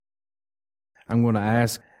I'm going to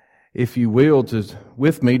ask, if you will,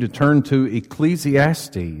 with me to turn to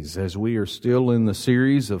Ecclesiastes as we are still in the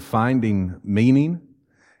series of finding meaning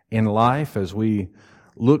in life, as we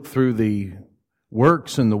look through the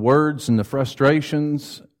works and the words and the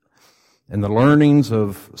frustrations and the learnings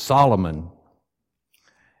of Solomon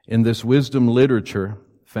in this wisdom literature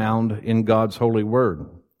found in God's holy word.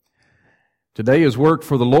 Today is work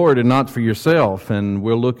for the Lord and not for yourself, and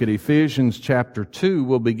we'll look at Ephesians chapter 2.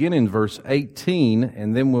 We'll begin in verse 18,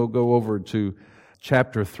 and then we'll go over to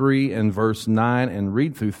chapter 3 and verse 9 and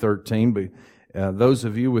read through 13. But those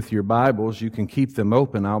of you with your Bibles, you can keep them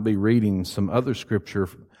open. I'll be reading some other scripture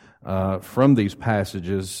from these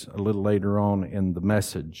passages a little later on in the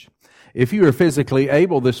message. If you are physically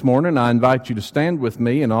able this morning, I invite you to stand with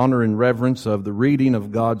me in honor and reverence of the reading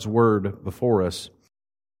of God's Word before us.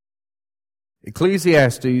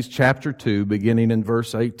 Ecclesiastes chapter 2, beginning in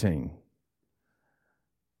verse 18.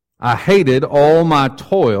 I hated all my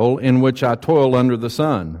toil in which I toil under the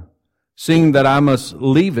sun, seeing that I must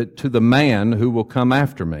leave it to the man who will come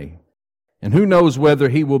after me. And who knows whether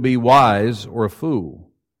he will be wise or a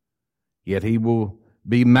fool? Yet he will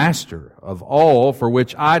be master of all for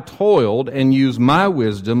which I toiled and used my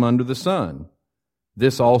wisdom under the sun.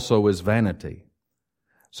 This also is vanity.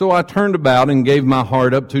 So I turned about and gave my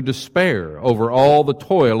heart up to despair over all the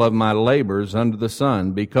toil of my labors under the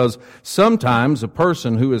sun, because sometimes a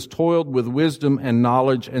person who has toiled with wisdom and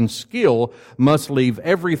knowledge and skill must leave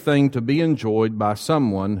everything to be enjoyed by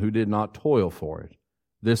someone who did not toil for it.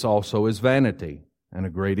 This also is vanity and a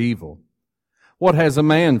great evil. What has a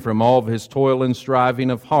man from all of his toil and striving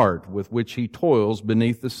of heart with which he toils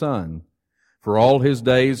beneath the sun? For all his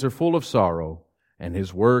days are full of sorrow, and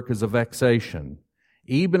his work is a vexation.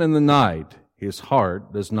 Even in the night, his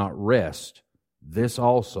heart does not rest. This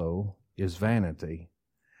also is vanity.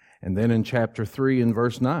 And then in chapter 3 and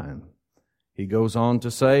verse 9, he goes on to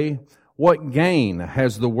say, what gain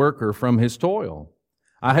has the worker from his toil?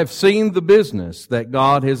 I have seen the business that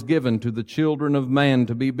God has given to the children of man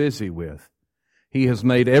to be busy with. He has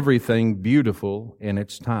made everything beautiful in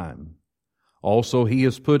its time. Also, he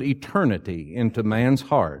has put eternity into man's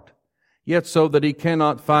heart, yet so that he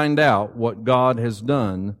cannot find out what God has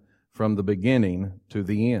done from the beginning to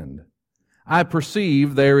the end. I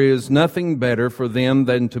perceive there is nothing better for them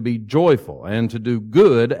than to be joyful and to do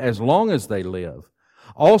good as long as they live.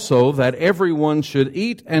 Also, that everyone should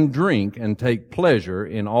eat and drink and take pleasure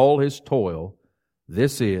in all his toil.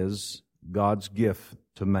 This is God's gift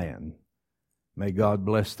to man. May God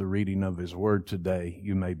bless the reading of His Word today.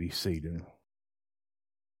 You may be seated.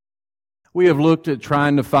 We have looked at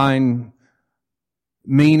trying to find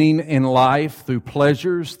meaning in life through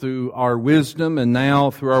pleasures, through our wisdom, and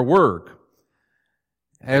now through our work.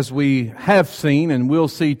 As we have seen and will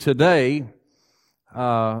see today,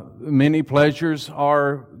 many pleasures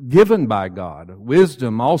are given by God.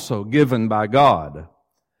 Wisdom also given by God.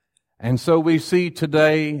 And so we see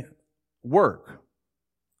today work,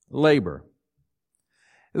 labor.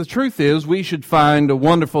 The truth is, we should find a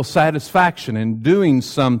wonderful satisfaction in doing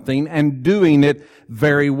something and doing it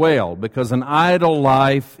very well, because an idle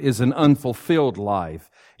life is an unfulfilled life.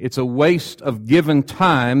 It's a waste of given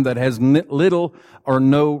time that has little or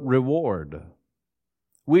no reward.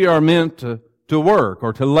 We are meant to work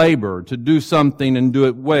or to labor, to do something and do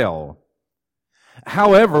it well.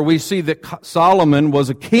 However, we see that Solomon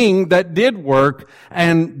was a king that did work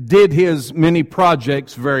and did his many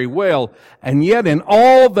projects very well. And yet in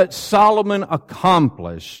all that Solomon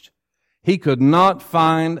accomplished, he could not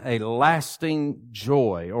find a lasting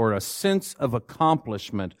joy or a sense of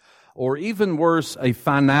accomplishment, or even worse, a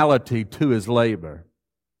finality to his labor.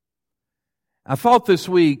 I thought this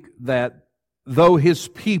week that though his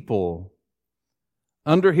people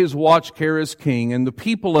under his watch care as king, and the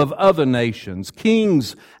people of other nations,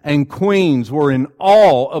 kings and queens, were in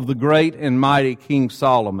awe of the great and mighty King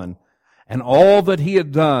Solomon, and all that he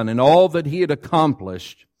had done, and all that he had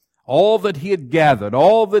accomplished, all that he had gathered,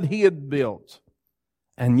 all that he had built.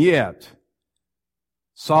 And yet,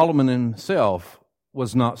 Solomon himself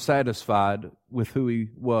was not satisfied with who he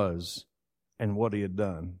was and what he had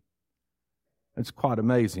done. It's quite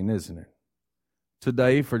amazing, isn't it?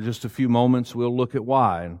 Today, for just a few moments, we'll look at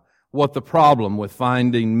why and what the problem with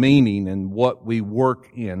finding meaning in what we work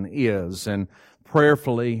in is. And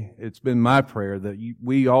prayerfully, it's been my prayer that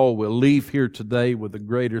we all will leave here today with a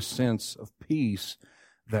greater sense of peace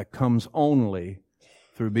that comes only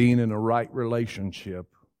through being in a right relationship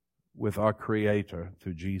with our Creator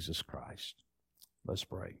through Jesus Christ. Let's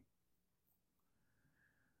pray.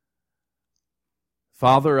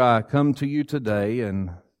 Father, I come to you today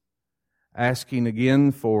and asking again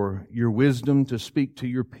for your wisdom to speak to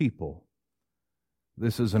your people.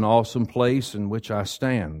 This is an awesome place in which I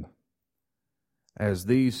stand, as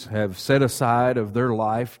these have set aside of their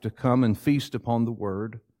life to come and feast upon the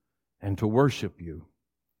Word and to worship You.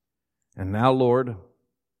 And now, Lord,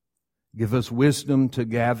 give us wisdom to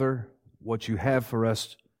gather what You have for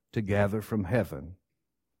us to gather from heaven.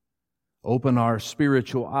 Open our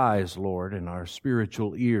spiritual eyes, Lord, and our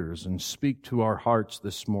spiritual ears, and speak to our hearts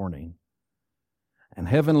this morning. And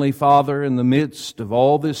Heavenly Father, in the midst of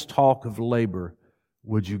all this talk of labor,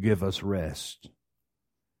 would You give us rest?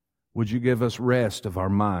 Would You give us rest of our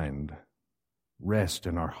mind, rest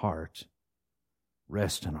in our heart,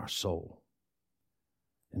 rest in our soul,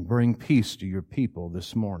 and bring peace to Your people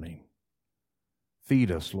this morning.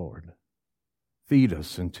 Feed us, Lord. Feed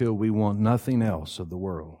us until we want nothing else of the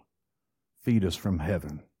world. Feed us from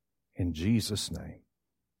heaven. In Jesus' name,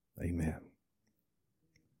 amen.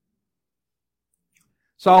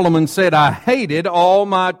 Solomon said, I hated all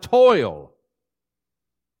my toil.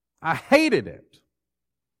 I hated it.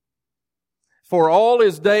 For all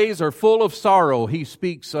his days are full of sorrow. He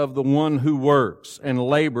speaks of the one who works and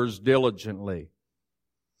labors diligently.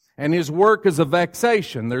 And his work is a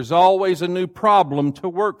vexation. There's always a new problem to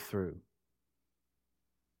work through.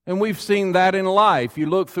 And we've seen that in life. You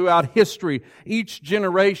look throughout history, each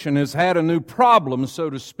generation has had a new problem, so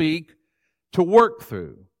to speak, to work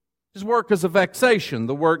through. His work is a vexation.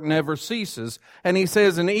 The work never ceases. And he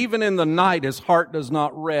says, and even in the night his heart does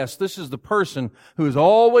not rest. This is the person who is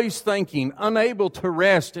always thinking, unable to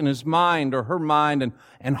rest in his mind or her mind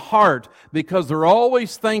and heart, because they're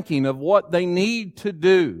always thinking of what they need to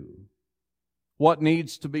do, what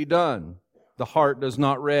needs to be done. The heart does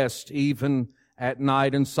not rest even at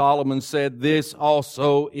night. And Solomon said, this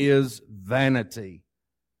also is vanity.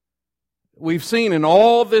 We've seen in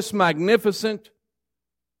all this magnificent,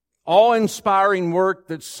 awe-inspiring work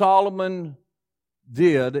that Solomon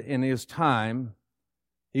did in his time,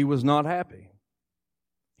 he was not happy.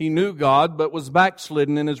 He knew God, but was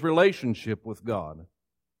backslidden in his relationship with God.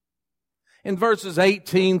 In verses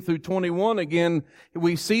 18 through 21, again,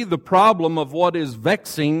 we see the problem of what is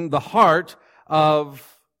vexing the heart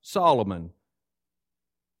of Solomon.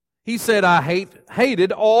 He said, I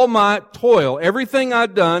hated all my toil, everything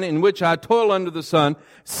I'd done in which I toil under the sun,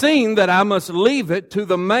 seeing that I must leave it to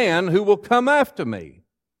the man who will come after me.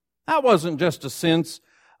 That wasn't just a sense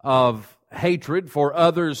of hatred for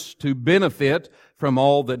others to benefit from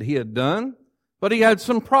all that he had done, but he had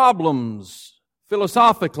some problems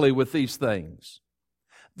philosophically with these things.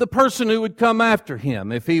 The person who would come after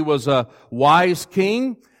him, if he was a wise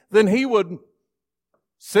king, then he would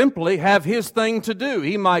simply have his thing to do.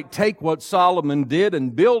 He might take what Solomon did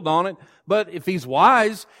and build on it, but if he's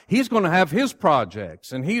wise, he's going to have his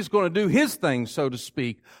projects, and he's going to do his thing, so to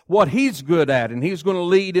speak, what he's good at, and he's going to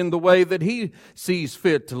lead in the way that he sees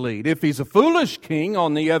fit to lead. If he's a foolish king,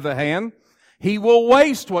 on the other hand, he will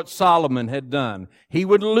waste what Solomon had done. He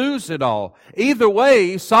would lose it all. Either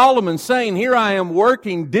way, Solomon's saying, here I am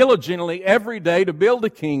working diligently every day to build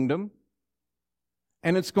a kingdom,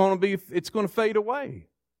 and it's going to fade away.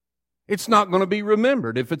 It's not going to be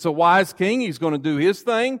remembered. If it's a wise king, he's going to do his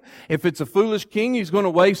thing. If it's a foolish king, he's going to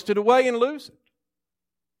waste it away and lose it.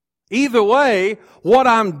 Either way, what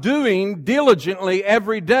I'm doing diligently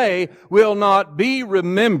every day will not be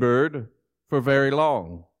remembered for very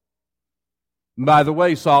long. By the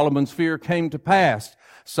way, Solomon's fear came to pass.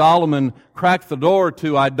 Solomon cracked the door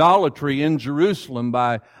to idolatry in Jerusalem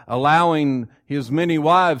by allowing his many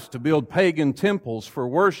wives to build pagan temples for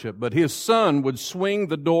worship, but his son would swing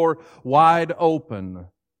the door wide open,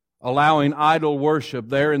 allowing idol worship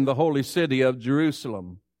there in the holy city of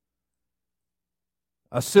Jerusalem.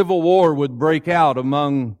 A civil war would break out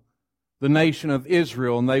among the nation of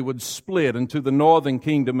Israel, and they would split into the northern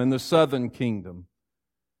kingdom and the southern kingdom.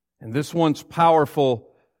 And this once powerful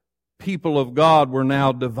people of God were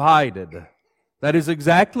now divided. That is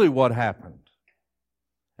exactly what happened.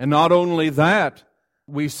 And not only that,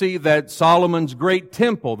 we see that Solomon's great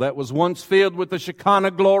temple that was once filled with the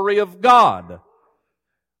Shekinah glory of God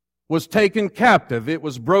was taken captive. It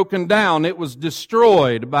was broken down. It was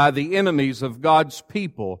destroyed by the enemies of God's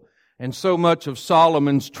people. And so much of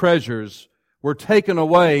Solomon's treasures were taken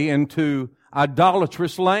away into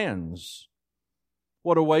idolatrous lands.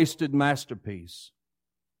 What a wasted masterpiece.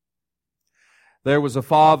 There was a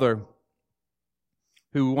father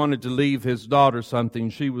who wanted to leave his daughter something.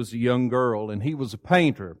 She was a young girl, and he was a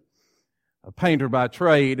painter by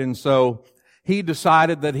trade, and so he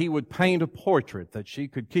decided that he would paint a portrait that she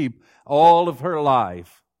could keep all of her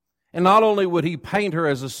life. And not only would he paint her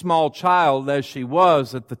as a small child as she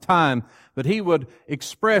was at the time, but he would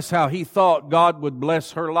express how he thought God would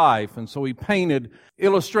bless her life. And so he painted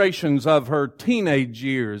illustrations of her teenage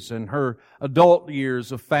years and her adult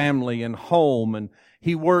years of family and home. And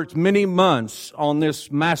he worked many months on this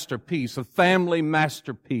masterpiece, a family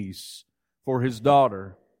masterpiece for his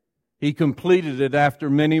daughter. He completed it after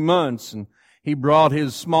many months, and he brought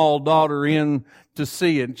his small daughter in to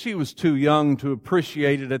see it. She was too young to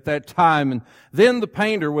appreciate it at that time. And then the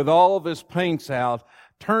painter, with all of his paints out,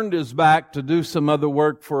 turned his back to do some other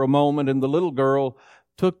work for a moment, and the little girl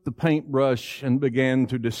took the paintbrush and began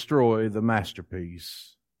to destroy the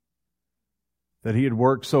masterpiece that he had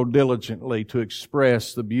worked so diligently to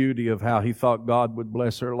express the beauty of how he thought God would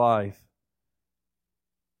bless her life.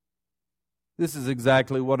 This is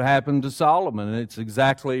exactly what happened to Solomon, and it's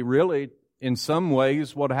exactly, really, in some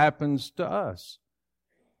ways, what happens to us.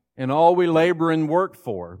 And all we labor and work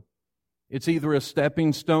for, it's either a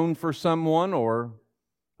stepping stone for someone or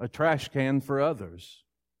a trash can for others.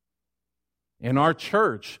 In our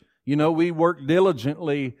church, we work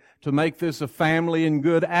diligently to make this a family and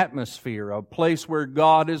good atmosphere, a place where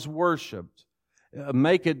God is worshiped.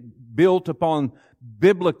 Make it built upon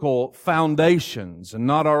biblical foundations and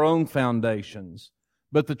not our own foundations.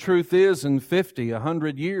 But the truth is, in 50,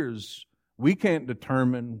 100 years, we can't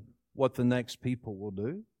determine what the next people will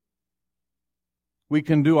do. We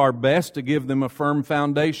can do our best to give them a firm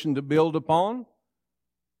foundation to build upon.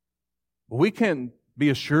 But we can't be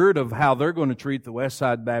assured of how they're going to treat the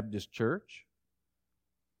Westside Baptist Church.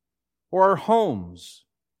 Or our homes.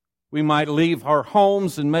 We might leave our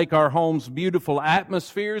homes and make our homes beautiful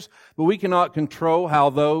atmospheres, but we cannot control how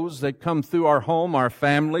those that come through our home, our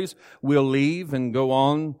families, will leave and go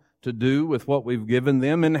on to do with what we've given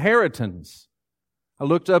them. Inheritance. I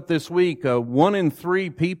looked up this week, 1 in 3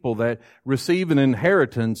 people that receive an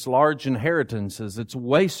inheritance, large inheritances, it's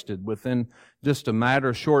wasted within just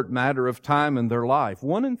a short matter of time in their life.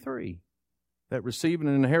 1 in 3 that receive an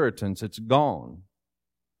inheritance, it's gone.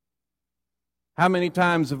 How many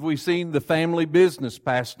times have we seen the family business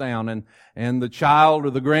passed down and the child or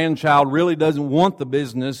the grandchild really doesn't want the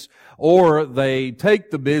business, or they take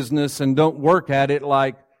the business and don't work at it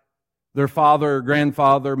like their father or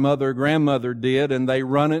grandfather, mother or grandmother did, and they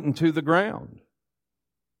run it into the ground.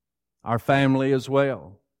 Our family as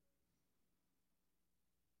well.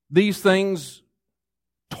 These things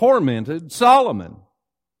tormented Solomon,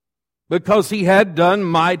 because he had done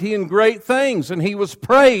mighty and great things, and he was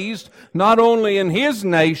praised not only in his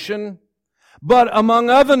nation, but among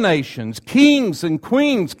other nations. Kings and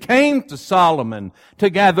queens came to Solomon to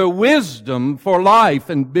gather wisdom for life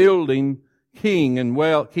and building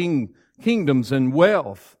kingdoms and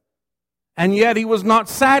wealth. And yet he was not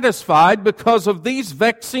satisfied because of these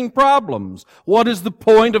vexing problems. What is the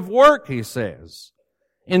point of work, he says.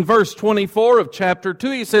 In verse 24 of chapter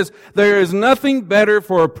 2, he says, "There is nothing better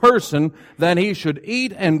for a person than he should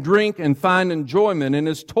eat and drink and find enjoyment in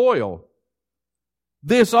his toil.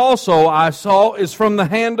 This also I saw is from the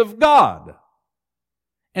hand of God."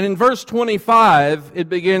 And in verse 25, it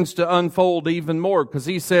begins to unfold even more, because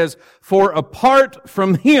he says, "For apart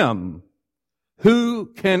from Him,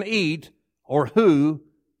 who can eat or who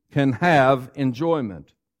can have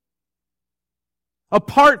enjoyment?"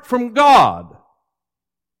 Apart from God,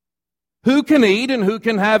 who can eat and who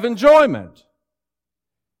can have enjoyment?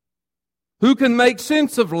 Who can make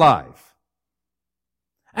sense of life?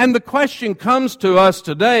 And the question comes to us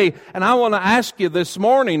today, and I want to ask you this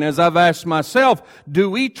morning, as I've asked myself, do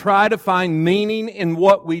we try to find meaning in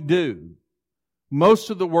what we do? Most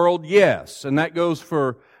of the world, yes, and that goes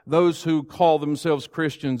for those who call themselves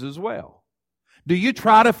Christians as well. Do you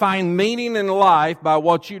try to find meaning in life by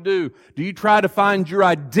what you do? Do you try to find your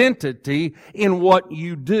identity in what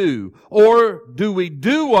you do? Or do we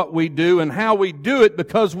do what we do and how we do it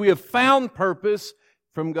because we have found purpose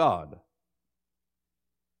from God?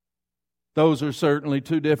 Those are certainly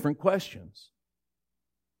two different questions.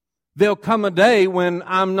 There'll come a day when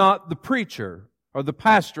I'm not the preacher or the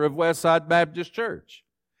pastor of Westside Baptist Church.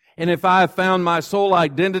 And if I have found my sole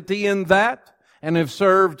identity in that and have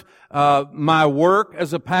served my work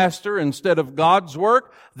as a pastor instead of God's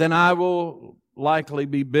work, then I will likely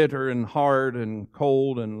be bitter and hard and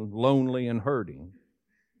cold and lonely and hurting.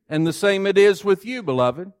 And the same it is with you,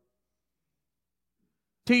 beloved.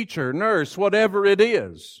 Teacher, nurse, whatever it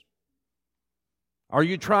is. Are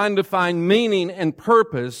you trying to find meaning and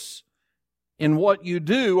purpose in what you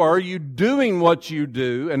do? Or are you doing what you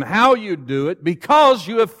do and how you do it because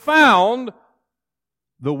you have found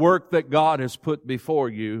the work that God has put before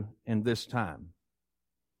you in this time?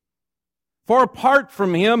 For apart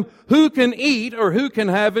from Him, who can eat or who can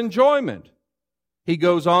have enjoyment? He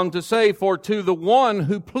goes on to say, for to the one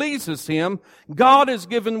who pleases Him, God has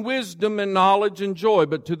given wisdom and knowledge and joy,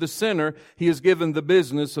 but to the sinner, He has given the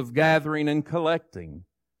business of gathering and collecting.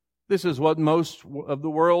 This is what most of the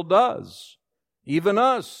world does. Even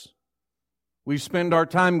us. We spend our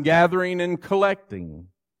time gathering and collecting.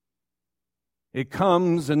 It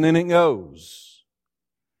comes and then it goes.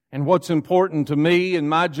 And what's important to me in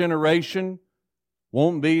my generation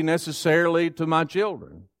won't be necessarily to my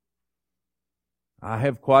children. I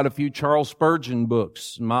have quite a few Charles Spurgeon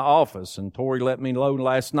books in my office, and Tori let me know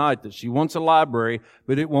last night that she wants a library,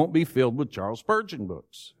 but it won't be filled with Charles Spurgeon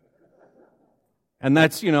books. And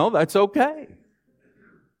that's okay.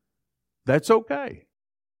 That's okay.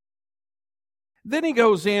 Then he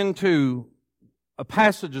goes into a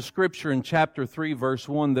passage of Scripture in chapter 3, verse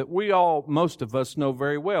 1 that most of us know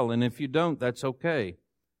very well, and if you don't, that's okay.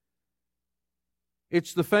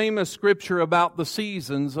 It's the famous Scripture about the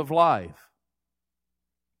seasons of life.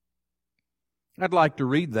 I'd like to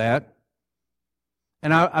read that.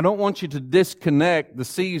 And I don't want you to disconnect the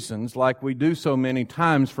seasons like we do so many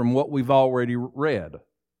times from what we've already read.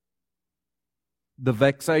 The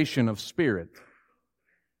vexation of spirit.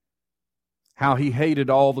 How he hated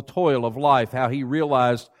all the toil of life. How he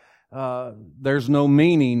realized there's no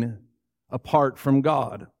meaning apart from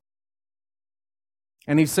God.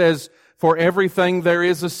 And he says, for everything there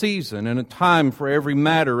is a season and a time for every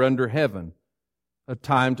matter under heaven. A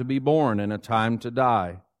time to be born and a time to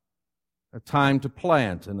die. A time to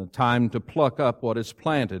plant and a time to pluck up what is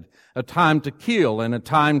planted. A time to kill and a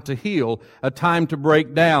time to heal. A time to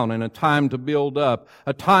break down and a time to build up.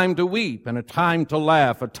 A time to weep and a time to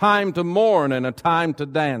laugh. A time to mourn and a time to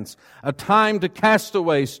dance. A time to cast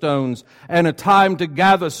away stones and a time to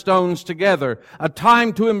gather stones together. A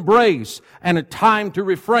time to embrace and a time to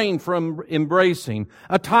refrain from embracing.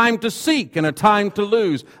 A time to seek and a time to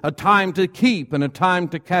lose. A time to keep and a time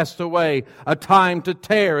to cast away. A time to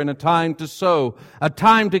tear and a time to sow, a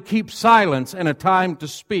time to keep silence and a time to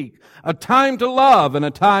speak, a time to love and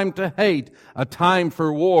a time to hate, a time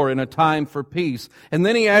for war and a time for peace. And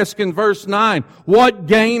then he asks in verse 9, what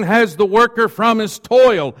gain has the worker from his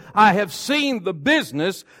toil? I have seen the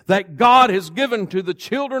business that God has given to the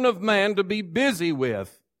children of man to be busy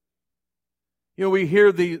with. We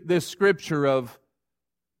hear this scripture of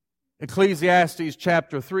Ecclesiastes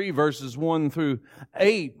chapter 3 verses 1 through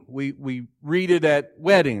 8. We read it at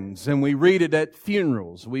weddings and we read it at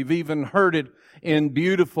funerals. We've even heard it in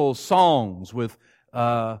beautiful songs with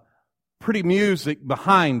pretty music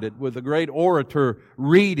behind it, with a great orator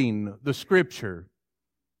reading the scripture.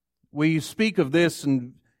 We speak of this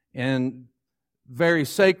in very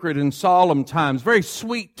sacred and solemn times, very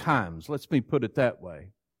sweet times, let me put it that way.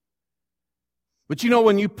 But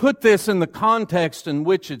when you put this in the context in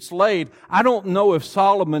which it's laid, I don't know if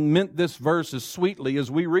Solomon meant this verse as sweetly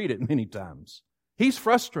as we read it many times. He's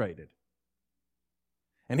frustrated.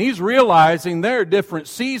 And he's realizing there are different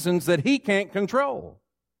seasons that he can't control.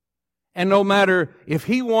 And no matter if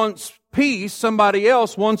he wants peace, somebody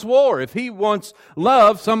else wants war. If he wants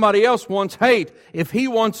love, somebody else wants hate. If he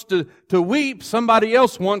wants to weep, somebody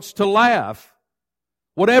else wants to laugh.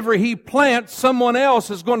 Whatever he plants, someone else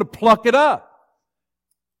is going to pluck it up.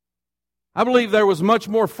 I believe there was much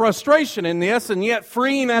more frustration in this and yet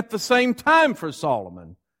freeing at the same time for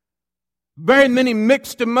Solomon. Very many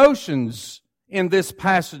mixed emotions in this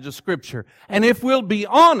passage of Scripture. And if we'll be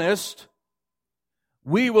honest,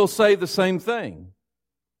 we will say the same thing.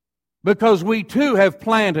 Because we too have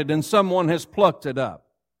planted and someone has plucked it up.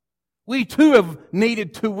 We too have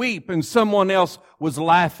needed to weep and someone else was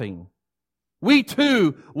laughing. We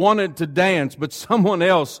too wanted to dance, but someone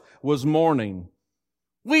else was mourning.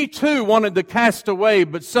 We too wanted to cast away,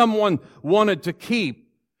 but someone wanted to keep.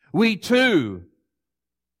 We too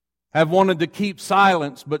have wanted to keep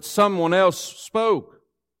silence, but someone else spoke.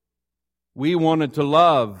 We wanted to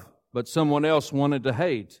love, but someone else wanted to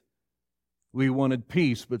hate. We wanted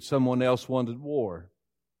peace, but someone else wanted war.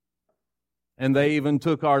 And they even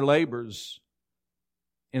took our labors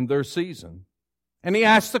in their season. And he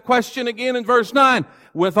asks the question again in verse 9,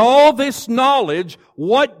 with all this knowledge,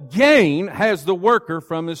 what gain has the worker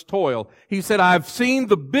from his toil? He said, I've seen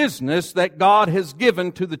the business that God has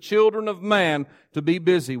given to the children of man to be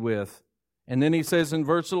busy with. And then he says in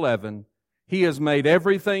verse 11, He has made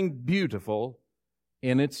everything beautiful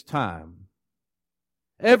in its time.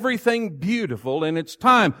 Everything beautiful in its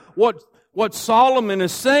time. What Solomon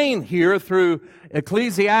is saying here through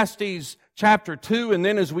Ecclesiastes chapter 2, and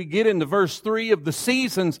then as we get into verse 3 of the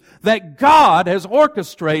seasons, that God has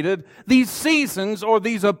orchestrated these seasons or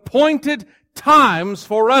these appointed times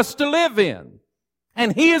for us to live in.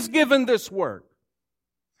 And He has given this work.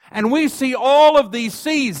 And we see all of these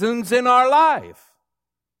seasons in our life.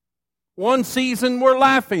 One season we're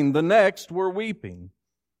laughing, the next we're weeping.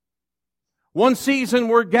 One season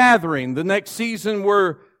we're gathering, the next season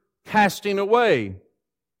we're casting away.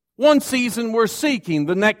 One season we're seeking,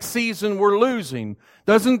 the next season we're losing.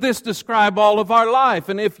 Doesn't this describe all of our life?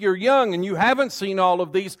 And if you're young and you haven't seen all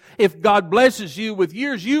of these, if God blesses you with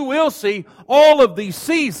years, you will see all of these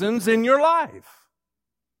seasons in your life.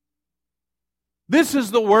 This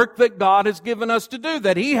is the work that God has given us to do,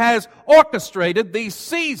 that He has orchestrated these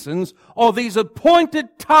seasons or these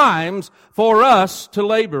appointed times for us to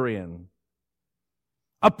labor in.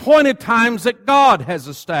 Appointed times that God has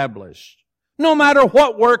established. No matter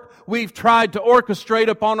what work we've tried to orchestrate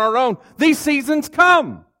upon our own, these seasons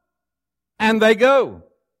come and they go.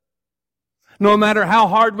 No matter how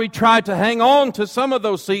hard we try to hang on to some of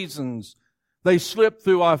those seasons, they slip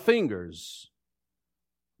through our fingers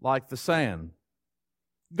like the sand.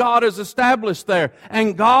 God has established there,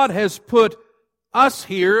 and God has put us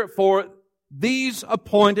here for these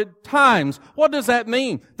appointed times. What does that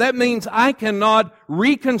mean? That means I cannot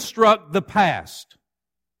reconstruct the past.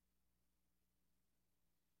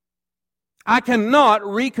 I cannot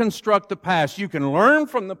reconstruct the past. You can learn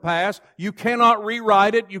from the past. You cannot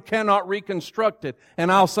rewrite it. You cannot reconstruct it.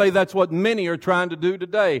 And I'll say that's what many are trying to do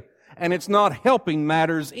today. And it's not helping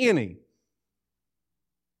matters any.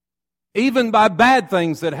 Even by bad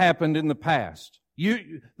things that happened in the past.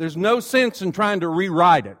 There's no sense in trying to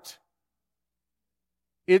rewrite it.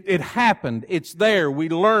 It happened. It's there. We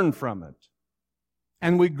learn from it.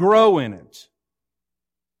 And we grow in it.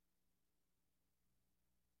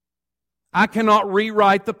 I cannot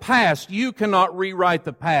rewrite the past. You cannot rewrite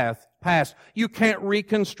the past. You can't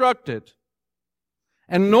reconstruct it.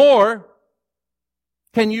 And nor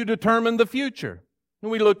can you determine the future. And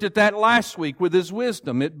we looked at that last week with His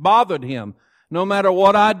wisdom. It bothered Him. No matter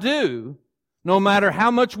what I do, no matter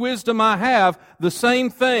how much wisdom I have, the same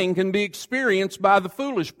thing can be experienced by the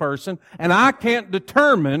foolish person, and I can't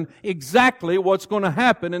determine exactly what's going to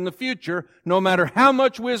happen in the future. No matter how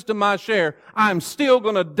much wisdom I share, I'm still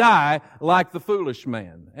going to die like the foolish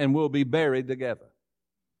man, and we'll be buried together.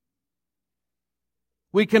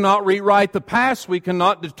 We cannot rewrite the past. We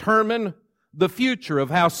cannot determine the future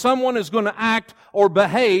of how someone is going to act or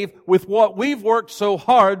behave with what we've worked so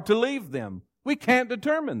hard to leave them. We can't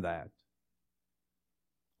determine that.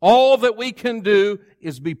 All that we can do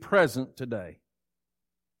is be present today.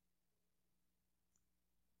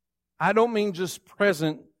 I don't mean just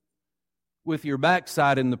present with your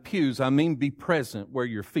backside in the pews. I mean be present where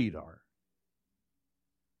your feet are.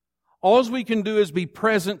 All we can do is be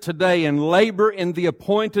present today and labor in the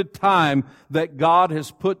appointed time that God has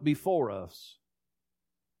put before us.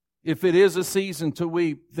 If it is a season to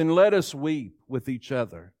weep, then let us weep with each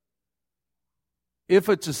other. If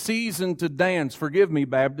it's a season to dance, forgive me,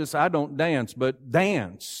 Baptists, I don't dance, but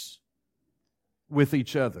dance with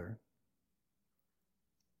each other.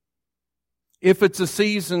 If it's a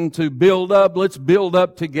season to build up, let's build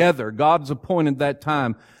up together. God's appointed that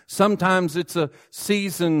time. Sometimes it's a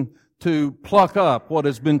season to pluck up what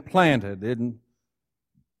has been planted. And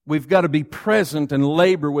we've got to be present and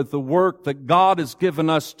labor with the work that God has given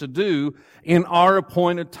us to do in our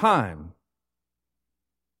appointed time.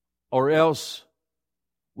 Or else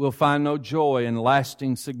we'll find no joy and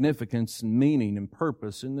lasting significance and meaning and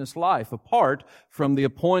purpose in this life apart from the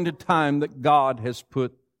appointed time that God has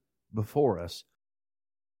put before us.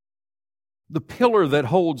 The pillar that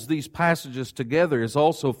holds these passages together is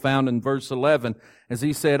also found in verse 11. As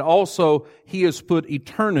he said, also He has put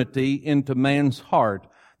eternity into man's heart.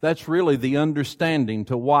 That's really the understanding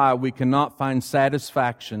to why we cannot find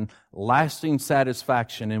satisfaction, lasting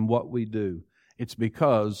satisfaction in what we do. It's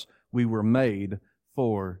because we were made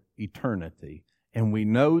for eternity. And we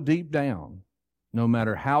know deep down, no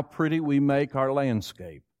matter how pretty we make our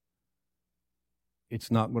landscape,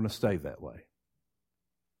 it's not going to stay that way.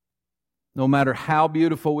 No matter how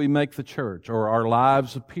beautiful we make the church or our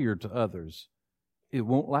lives appear to others, it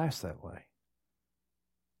won't last that way.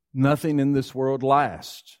 Nothing in this world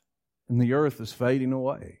lasts, and the earth is fading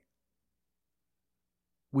away.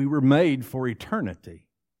 We were made for eternity.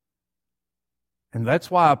 And that's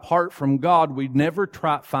why apart from God, we never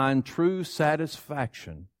find true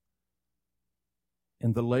satisfaction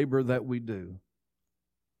in the labor that we do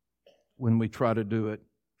when we try to do it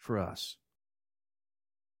for us.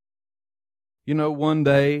 You know, one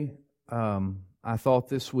day, I thought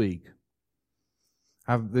this week,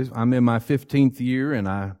 I'm in my 15th year, and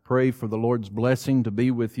I pray for the Lord's blessing to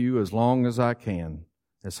be with you as long as I can,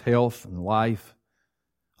 as health and life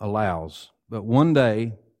allows. But one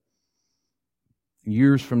day,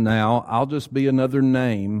 years from now, I'll just be another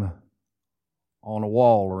name on a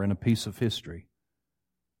wall or in a piece of history.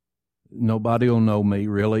 Nobody will know me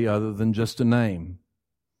really other than just a name.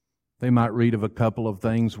 They might read of a couple of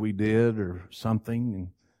things we did or something. And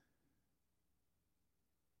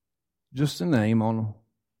just a name on,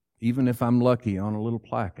 even if I'm lucky, on a little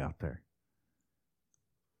plaque out there.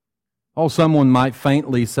 Oh, someone might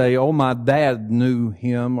faintly say, oh, my dad knew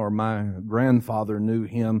him or my grandfather knew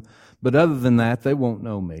him. But other than that, they won't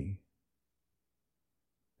know me.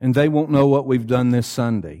 And they won't know what we've done this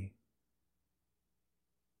Sunday.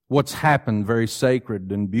 What's happened very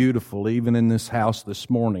sacred and beautiful, even in this house this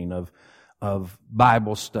morning, of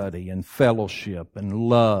Bible study and fellowship and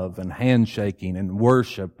love and handshaking and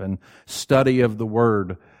worship and study of the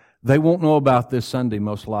Word. They won't know about this Sunday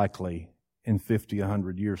most likely in 50,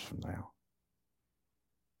 100 years from now.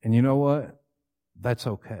 And you know what? That's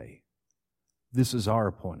okay. This is our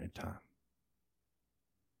appointed time.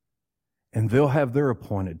 And they'll have their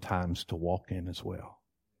appointed times to walk in as well.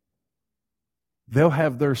 They'll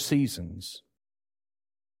have their seasons.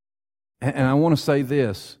 And I want to say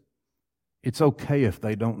this. It's okay if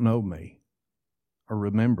they don't know me or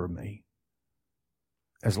remember me,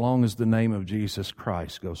 as long as the name of Jesus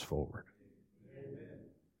Christ goes forward.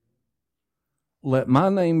 Let my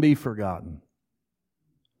name be forgotten,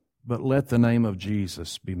 but let the name of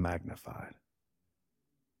Jesus be magnified.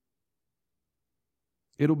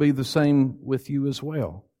 It'll be the same with you as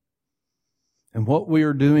well. And what we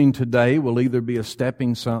are doing today will either be a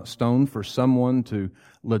stepping stone for someone to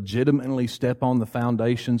legitimately step on the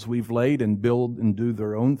foundations we've laid and build and do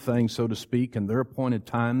their own thing, so to speak, in their appointed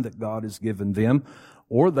time that God has given them,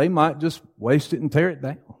 or they might just waste it and tear it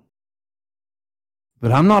down.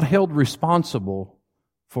 But I'm not held responsible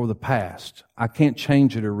for the past. I can't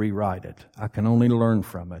change it or rewrite it. I can only learn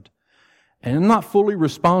from it. And I'm not fully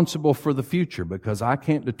responsible for the future because I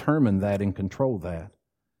can't determine that and control that.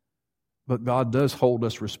 But God does hold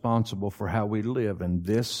us responsible for how we live in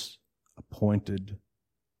this appointed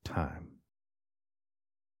time.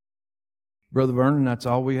 Brother Vernon, that's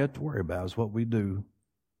all we have to worry about is what we do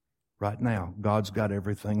right now. God's got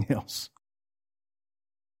everything else.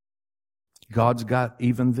 God's got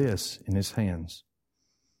even this in His hands.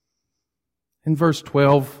 In verse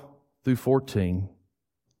 12 through 14,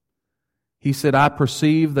 He said, I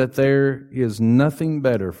perceive that there is nothing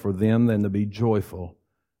better for them than to be joyful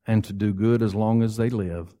and to do good as long as they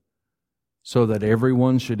live, so that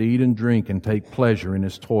everyone should eat and drink and take pleasure in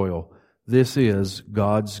his toil. This is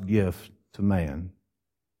God's gift to man.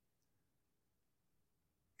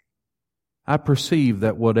 I perceive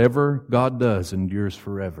that whatever God does endures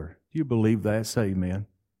forever. Do you believe that? Say amen.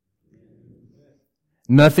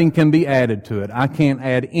 Nothing can be added to it. I can't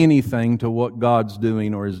add anything to what God's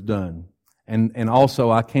doing or has done. And also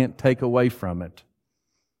I can't take away from it.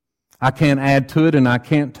 I can't add to it and I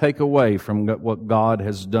can't take away from what God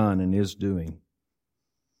has done and is doing.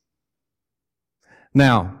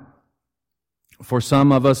 Now, for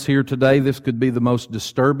some of us here today, this could be the most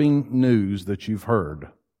disturbing news that you've heard.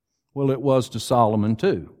 Well, it was to Solomon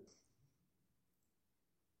too.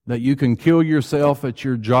 That you can kill yourself at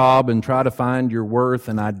your job and try to find your worth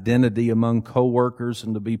and identity among coworkers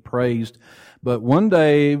and to be praised. But one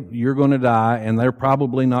day you're going to die and they're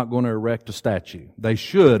probably not going to erect a statue. They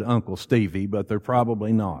should, Uncle Stevie, but they're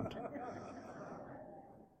probably not.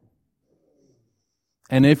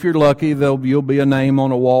 And if you're lucky, you'll be a name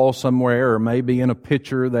on a wall somewhere or maybe in a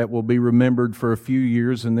picture that will be remembered for a few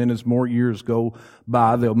years, and then as more years go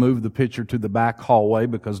by, they'll move the picture to the back hallway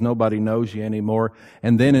because nobody knows you anymore.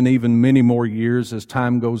 And then in even many more years, as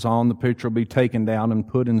time goes on, the picture will be taken down and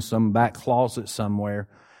put in some back closet somewhere.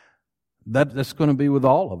 That's going to be with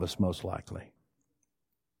all of us most likely.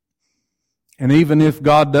 And even if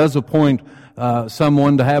God does appoint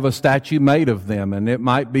someone to have a statue made of them, and it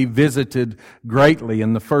might be visited greatly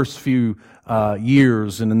in the first few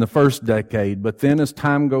years and in the first decade, but then as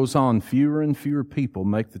time goes on, fewer and fewer people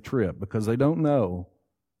make the trip because they don't know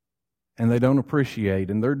and they don't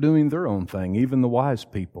appreciate, and they're doing their own thing, even the wise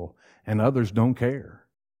people, and others don't care.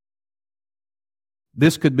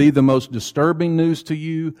 This could be the most disturbing news to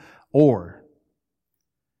you, or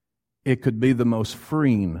it could be the most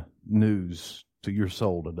freeing news to your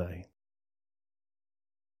soul today.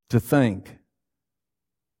 To think,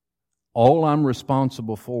 all I'm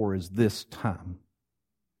responsible for is this time.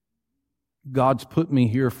 God's put me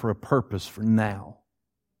here for a purpose for now.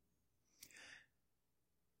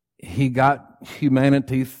 He got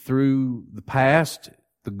humanity through the past,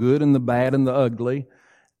 the good and the bad and the ugly,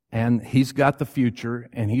 and He's got the future,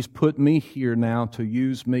 and He's put me here now to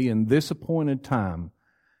use me in this appointed time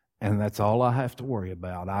And that's all I have to worry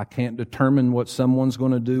about. I can't determine what someone's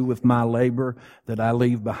going to do with my labor that I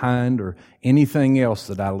leave behind or anything else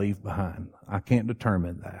that I leave behind. I can't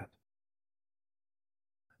determine that.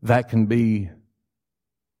 That can be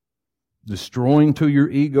destroying to your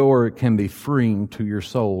ego or it can be freeing to your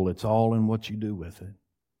soul. It's all in what you do with it.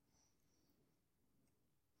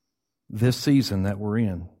 This season that we're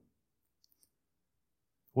in,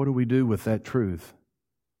 what do we do with that truth?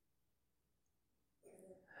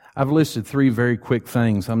 I've listed 3 very quick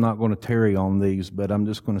things. I'm not going to tarry on these, but I'm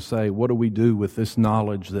just going to say, what do we do with this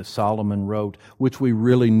knowledge that Solomon wrote, which we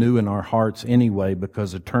really knew in our hearts anyway,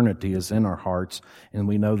 because eternity is in our hearts, and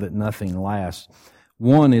we know that nothing lasts.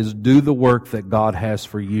 One is, do the work that God has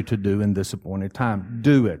for you to do in this appointed time.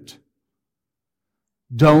 Do it.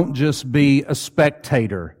 Don't just be a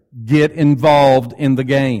spectator. Get involved in the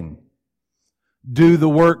game. Do the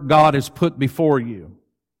work God has put before you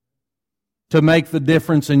to make the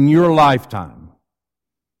difference in your lifetime.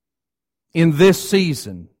 In this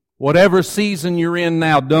season, whatever season you're in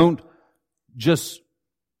now, don't just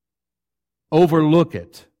overlook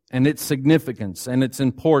it and its significance and its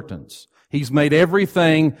importance. He's made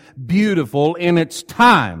everything beautiful in its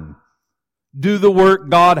time. Do the work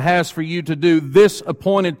God has for you to do this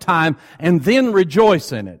appointed time and then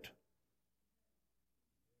rejoice in it.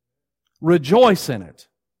 Rejoice in it.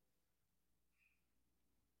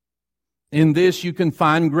 In this you can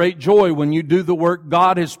find great joy when you do the work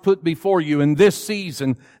God has put before you. In this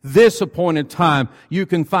season, this appointed time, you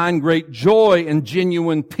can find great joy and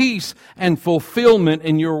genuine peace and fulfillment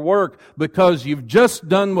in your work because you've just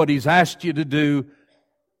done what He's asked you to do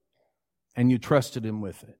and you trusted Him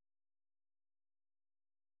with it.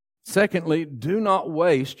 Secondly, do not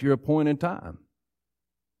waste your appointed time.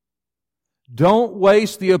 Don't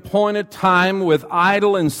waste the appointed time with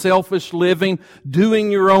idle and selfish living,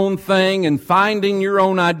 doing your own thing and finding your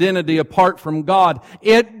own identity apart from God.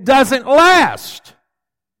 It doesn't last.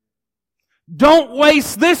 Don't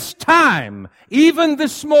waste this time, even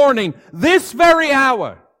this morning, this very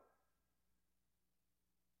hour.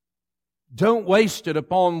 Don't waste it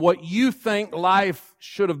upon what you think life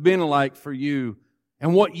should have been like for you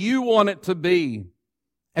and what you want it to be,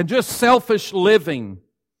 and just selfish living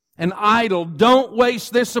and idle. Don't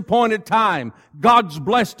waste this appointed time God's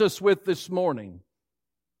blessed us with this morning.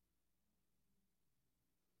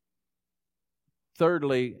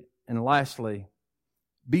 Thirdly and lastly,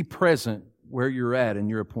 be present where you're at in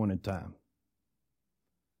your appointed time.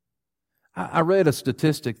 I read a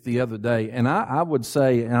statistic the other day, and I would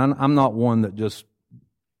say, and I'm not one that just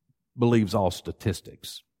believes all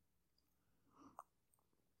statistics.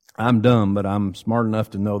 I'm dumb, but I'm smart enough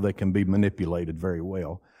to know they can be manipulated very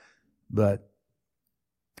well. But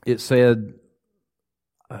it said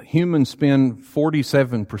humans spend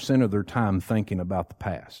 47% of their time thinking about the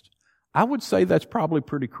past. I would say that's probably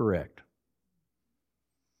pretty correct.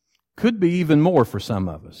 Could be even more for some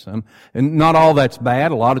of us. And not all that's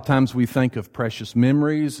bad. A lot of times we think of precious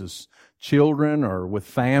memories as children or with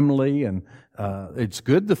family, and it's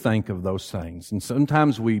good to think of those things. And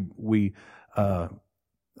sometimes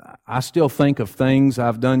I still think of things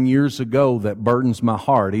I've done years ago that burdens my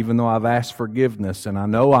heart, even though I've asked forgiveness and I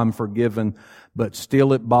know I'm forgiven, but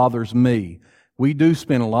still it bothers me. We do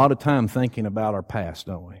spend a lot of time thinking about our past,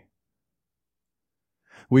 don't we?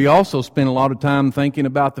 We also spend a lot of time thinking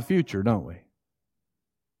about the future, don't we?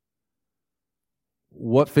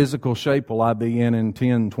 What physical shape will I be in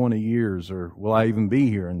 10, 20 years? Or will I even be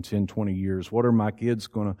here in 10, 20 years? What are my kids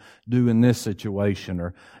going to do in this situation?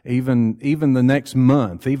 Or even the next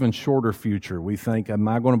month, even shorter future. We think, am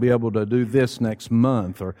I going to be able to do this next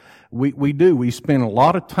month? Or we spend a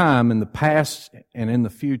lot of time in the past and in the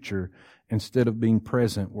future instead of being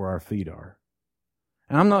present where our feet are.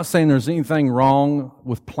 And I'm not saying there's anything wrong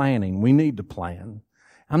with planning. We need to plan.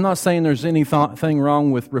 I'm not saying there's anything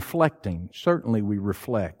wrong with reflecting. Certainly we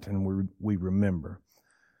reflect and we remember.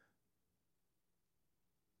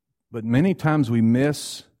 But many times we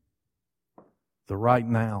miss the right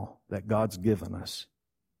now that God's given us.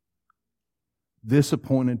 This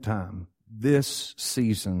appointed time, this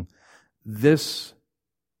season, this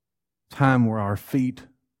time where our feet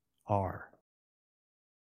are.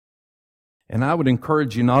 And I would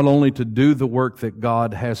encourage you not only to do the work that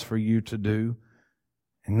God has for you to do,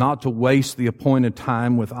 and not to waste the appointed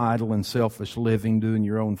time with idle and selfish living, doing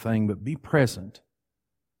your own thing, but be present.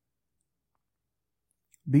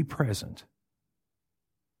 Be present.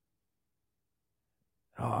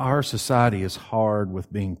 Our society is hard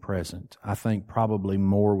with being present. I think probably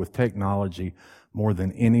more with technology, more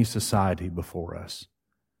than any society before us.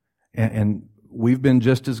 And we've been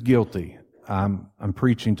just as guilty I'm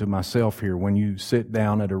preaching to myself here. When you sit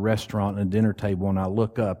down at a restaurant and a dinner table and I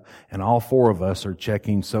look up and all four of us are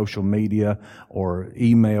checking social media or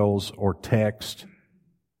emails or text,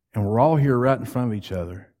 and we're all here right in front of each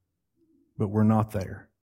other, but we're not there.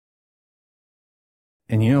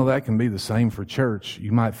 And you know, that can be the same for church.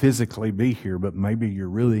 You might physically be here, but maybe you're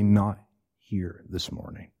really not here this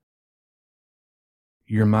morning.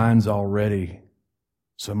 Your mind's already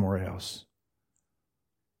somewhere else,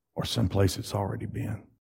 or someplace it's already been.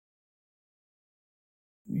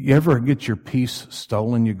 You ever get your peace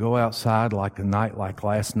stolen? You go outside like a night like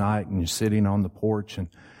last night and you're sitting on the porch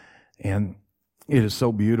and it is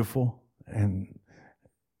so beautiful and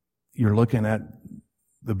you're looking at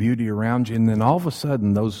the beauty around you, and then all of a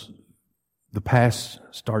sudden the past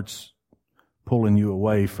starts pulling you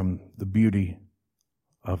away from the beauty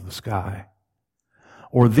of the sky.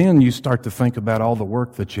 Or then you start to think about all the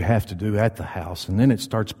work that you have to do at the house, and then it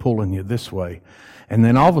starts pulling you this way. And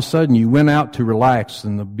then all of a sudden you went out to relax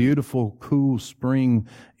in the beautiful, cool spring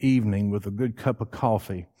evening with a good cup of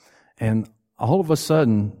coffee. And all of a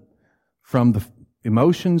sudden, from the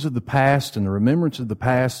emotions of the past and the remembrance of the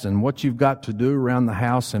past and what you've got to do around the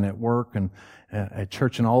house and at work and at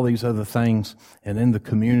church and all these other things and in the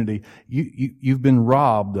community, you've been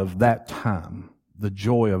robbed of that time, the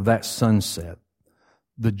joy of that sunset,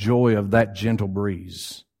 the joy of that gentle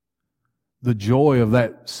breeze, the joy of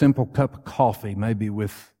that simple cup of coffee, maybe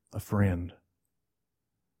with a friend.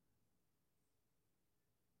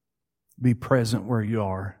 Be present where you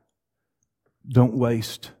are. Don't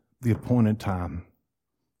waste the appointed time.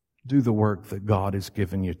 Do the work that God has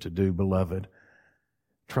given you to do, beloved.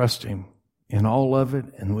 Trust Him in all of it,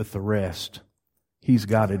 and with the rest, He's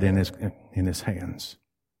got it in His hands.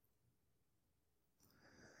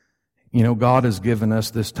 You know, God has given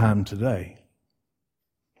us this time today.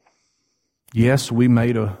 Yes, we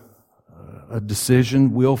made a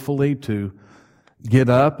decision willfully to get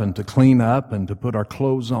up and to clean up and to put our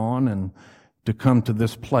clothes on and to come to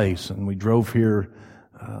this place. And we drove here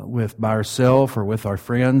by ourselves or with our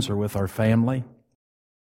friends or with our family.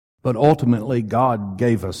 But ultimately, God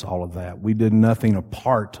gave us all of that. We did nothing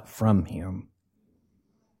apart from Him.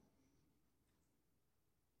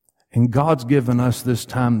 And God's given us this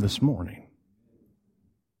time this morning.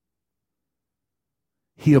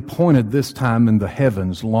 He appointed this time in the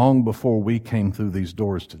heavens long before we came through these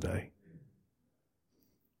doors today.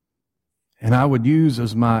 And I would use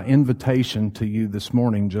as my invitation to you this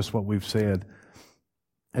morning just what we've said.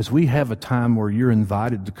 As we have a time where you're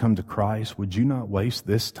invited to come to Christ, would you not waste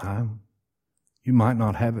this time? You might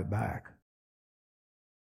not have it back.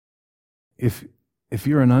 If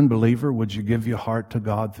you're an unbeliever, would you give your heart to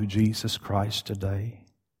God through Jesus Christ today?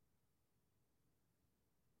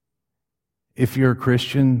 If you're a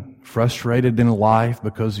Christian, frustrated in life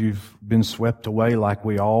because you've been swept away like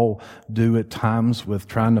we all do at times with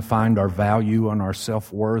trying to find our value and our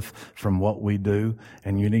self-worth from what we do,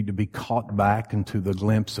 and you need to be caught back into the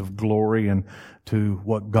glimpse of glory and to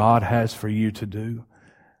what God has for you to do,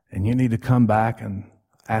 and you need to come back and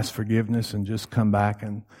ask forgiveness and just come back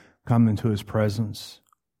and come into His presence.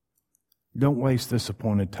 Don't waste this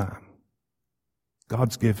appointed time.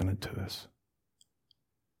 God's given it to us.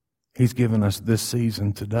 He's given us this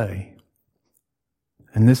season today.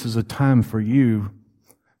 And this is a time for you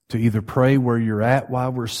to either pray where you're at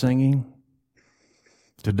while we're singing,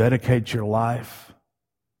 to dedicate your life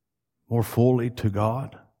more fully to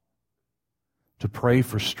God, to pray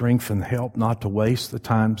for strength and help, not to waste the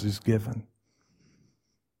times He's given,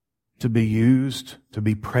 to be used, to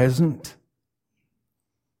be present.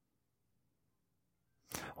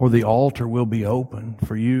 Or the altar will be open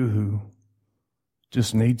for you who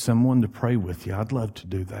just need someone to pray with you. I'd love to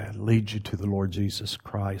do that. Lead you to the Lord Jesus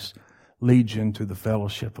Christ. Lead you into the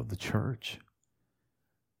fellowship of the church.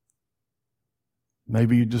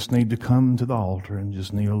 Maybe you just need to come to the altar and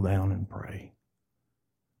just kneel down and pray.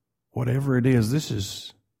 Whatever it is, this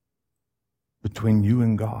is between you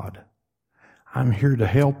and God. I'm here to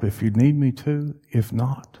help if you need me to. If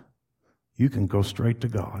not, you can go straight to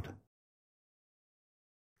God.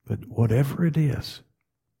 But whatever it is,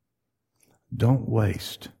 don't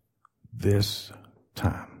waste this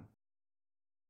time.